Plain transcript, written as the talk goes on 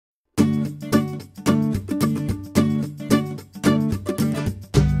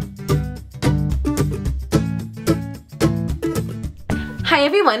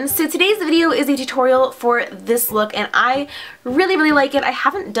everyone, so today's video is a tutorial for this look and I really like it. I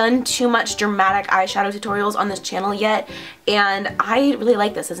haven't done too much dramatic eyeshadow tutorials on this channel yet and I really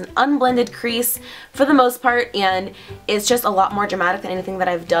like this. It's an unblended crease for the most part and it's just a lot more dramatic than anything that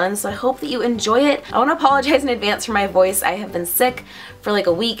I've done, so I hope that you enjoy it. I want to apologize in advance for my voice. I have been sick for like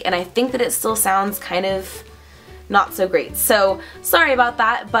a week and I think that it still sounds kind of not so great, so sorry about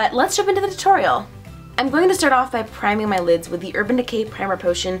that, but let's jump into the tutorial. I'm going to start off by priming my lids with the Urban Decay Primer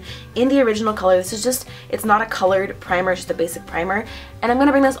Potion in the original color. This is just, it's not a colored primer, it's just a basic primer. And I'm going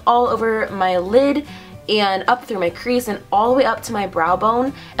to bring this all over my lid and up through my crease and all the way up to my brow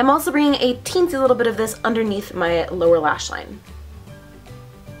bone. I'm also bringing a teensy little bit of this underneath my lower lash line.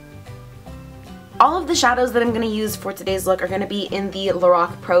 All of the shadows that I'm going to use for today's look are going to be in the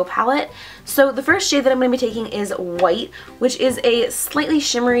Lorac Pro palette. So the first shade that I'm going to be taking is White, which is a slightly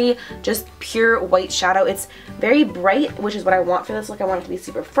shimmery, just pure white shadow. It's very bright, which is what I want for this look. I want it to be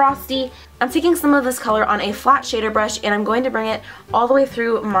super frosty. I'm taking some of this color on a flat shader brush and I'm going to bring it all the way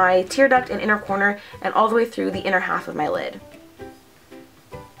through my tear duct and inner corner and all the way through the inner half of my lid.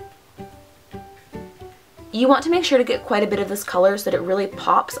 You want to make sure to get quite a bit of this color so that it really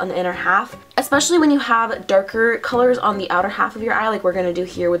pops on the inner half, especially when you have darker colors on the outer half of your eye like we're going to do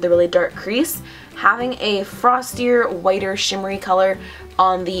here with the really dark crease. Having a frostier, whiter, shimmery color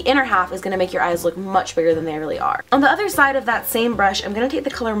on the inner half is going to make your eyes look much bigger than they really are. On the other side of that same brush, I'm going to take the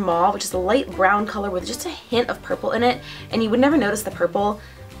color Mauve, which is a light brown color with just a hint of purple in it, and you would never notice the purple,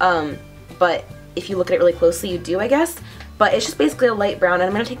 but if you look at it really closely you do, I guess. But it's just basically a light brown and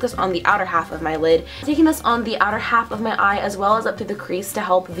I'm going to take this on the outer half of my lid. I'm taking this on the outer half of my eye as well as up through the crease to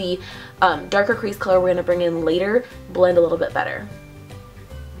help the darker crease color we're going to bring in later blend a little bit better.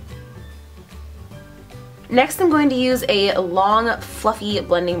 Next I'm going to use a long fluffy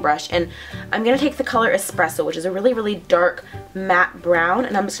blending brush and I'm going to take the color Espresso, which is a really dark matte brown,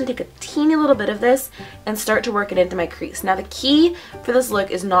 and I'm just going to take a teeny little bit of this and start to work it into my crease. Now the key for this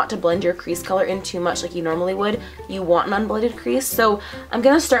look is not to blend your crease color in too much like you normally would. You want an unblended crease, so I'm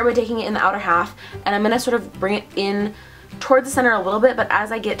going to start by taking it in the outer half and I'm going to sort of bring it in towards the center a little bit, but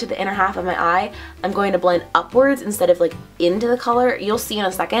as I get to the inner half of my eye, I'm going to blend upwards instead of like into the color. You'll see in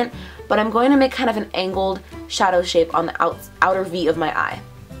a second, but I'm going to make kind of an angled shadow shape on the outer V of my eye.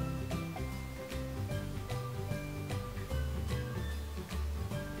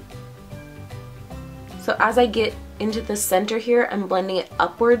 So as I get into the center here, I'm blending it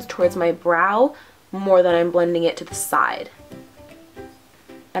upwards towards my brow more than I'm blending it to the side.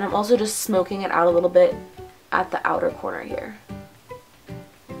 And I'm also just smoking it out a little bit at the outer corner here.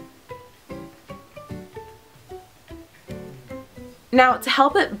 Now to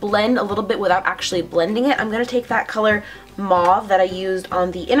help it blend a little bit without actually blending it, I'm going to take that color Mauve that I used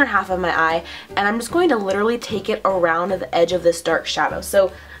on the inner half of my eye and I'm just going to literally take it around the edge of this dark shadow.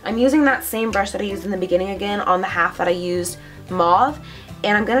 So I'm using that same brush that I used in the beginning again on the half that I used Mauve,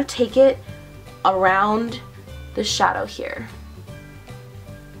 and I'm going to take it around the shadow here.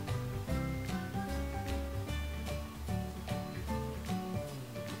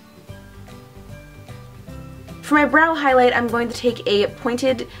 For my brow highlight, I'm going to take a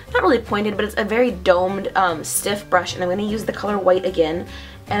pointed, not really pointed, but it's a very domed, stiff brush, and I'm going to use the color White again,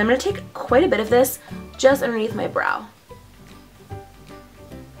 and I'm going to take quite a bit of this just underneath my brow.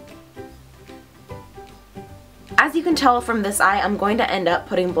 As you can tell from this eye, I'm going to end up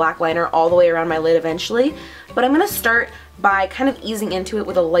putting black liner all the way around my lid eventually, but I'm going to start by kind of easing into it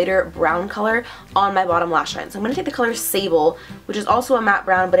with a lighter brown color on my bottom lash line. So I'm going to take the color Sable, which is also a matte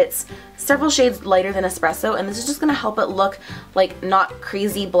brown, but it's several shades lighter than Espresso, and this is just going to help it look like not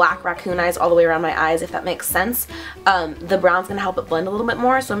crazy black raccoon eyes all the way around my eyes, if that makes sense. The brown's going to help it blend a little bit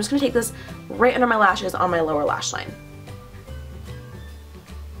more, so I'm just going to take this right under my lashes on my lower lash line.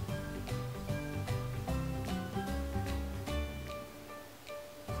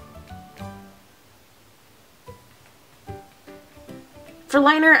 For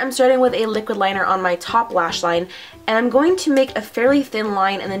liner, I'm starting with a liquid liner on my top lash line, and I'm going to make a fairly thin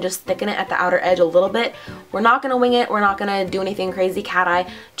line and then just thicken it at the outer edge a little bit. We're not going to wing it, we're not going to do anything crazy cat eye,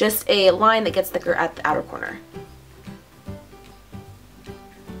 just a line that gets thicker at the outer corner.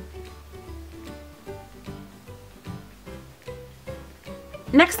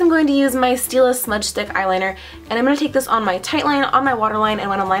 Next I'm going to use my Stila Smudgestick eyeliner, and I'm going to take this on my tight line, on my waterline, and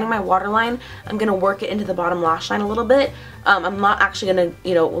when I'm lining my waterline, I'm going to work it into the bottom lash line a little bit. I'm not actually going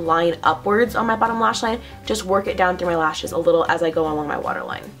to, line upwards on my bottom lash line, just work it down through my lashes a little as I go along my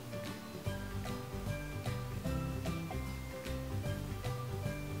waterline.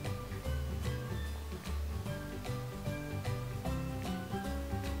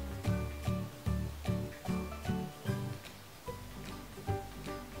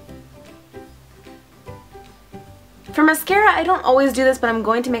 For mascara, I don't always do this, but I'm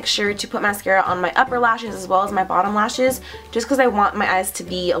going to make sure to put mascara on my upper lashes as well as my bottom lashes, just because I want my eyes to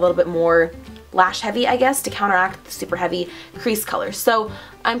be a little bit more lash heavy, I guess, to counteract the super heavy crease color. So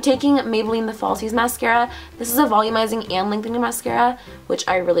I'm taking Maybelline the Falsies mascara. This is a volumizing and lengthening mascara, which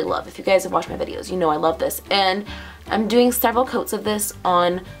I really love. If you guys have watched my videos, you know I love this. And I'm doing several coats of this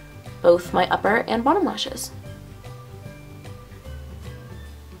on both my upper and bottom lashes.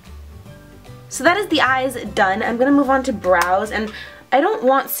 So that is the eyes done. I'm going to move on to brows, and I don't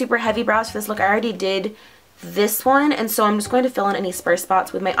want super heavy brows for this look. I already did this one, and so I'm just going to fill in any sparse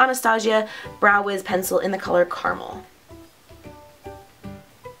spots with my Anastasia Brow Wiz pencil in the color Caramel.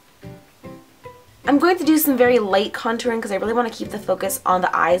 I'm going to do some very light contouring because I really want to keep the focus on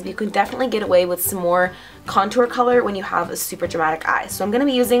the eyes, but you can definitely get away with some more contour color when you have a super dramatic eye. So I'm going to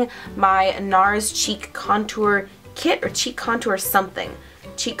be using my Nars Cheek Contour Kit, or Cheek Contour something.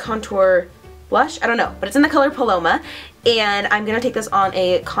 Cheek Contour blush? I don't know, but it's in the color Paloma, and I'm going to take this on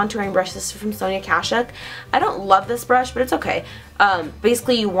a contouring brush. This is from Sonia Kashuk. I don't love this brush, but it's okay.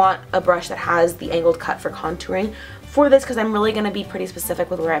 Basically, you want a brush that has the angled cut for contouring for this, because I'm really going to be pretty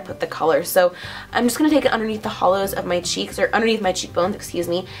specific with where I put the color. So I'm just going to take it underneath the hollows of my cheeks, or underneath my cheekbones, excuse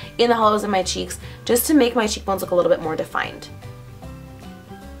me, in the hollows of my cheeks, just to make my cheekbones look a little bit more defined.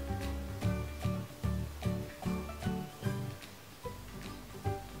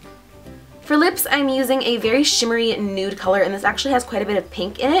 For lips, I'm using a very shimmery nude color, and this actually has quite a bit of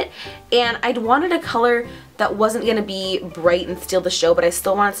pink in it, and I'd wanted a color that wasn't going to be bright and steal the show, but I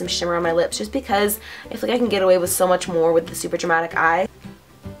still wanted some shimmer on my lips just because I feel like I can get away with so much more with the super dramatic eye.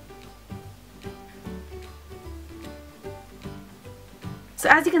 So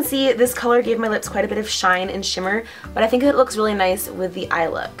as you can see, this color gave my lips quite a bit of shine and shimmer, but I think it looks really nice with the eye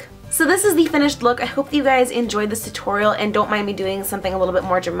look. So this is the finished look. I hope that you guys enjoyed this tutorial and don't mind me doing something a little bit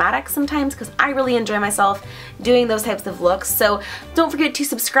more dramatic sometimes, because I really enjoy myself doing those types of looks. So don't forget to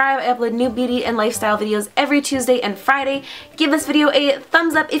subscribe. I upload new beauty and lifestyle videos every Tuesday and Friday. Give this video a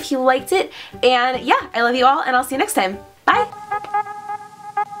thumbs up if you liked it. And yeah, I love you all, and I'll see you next time. Bye!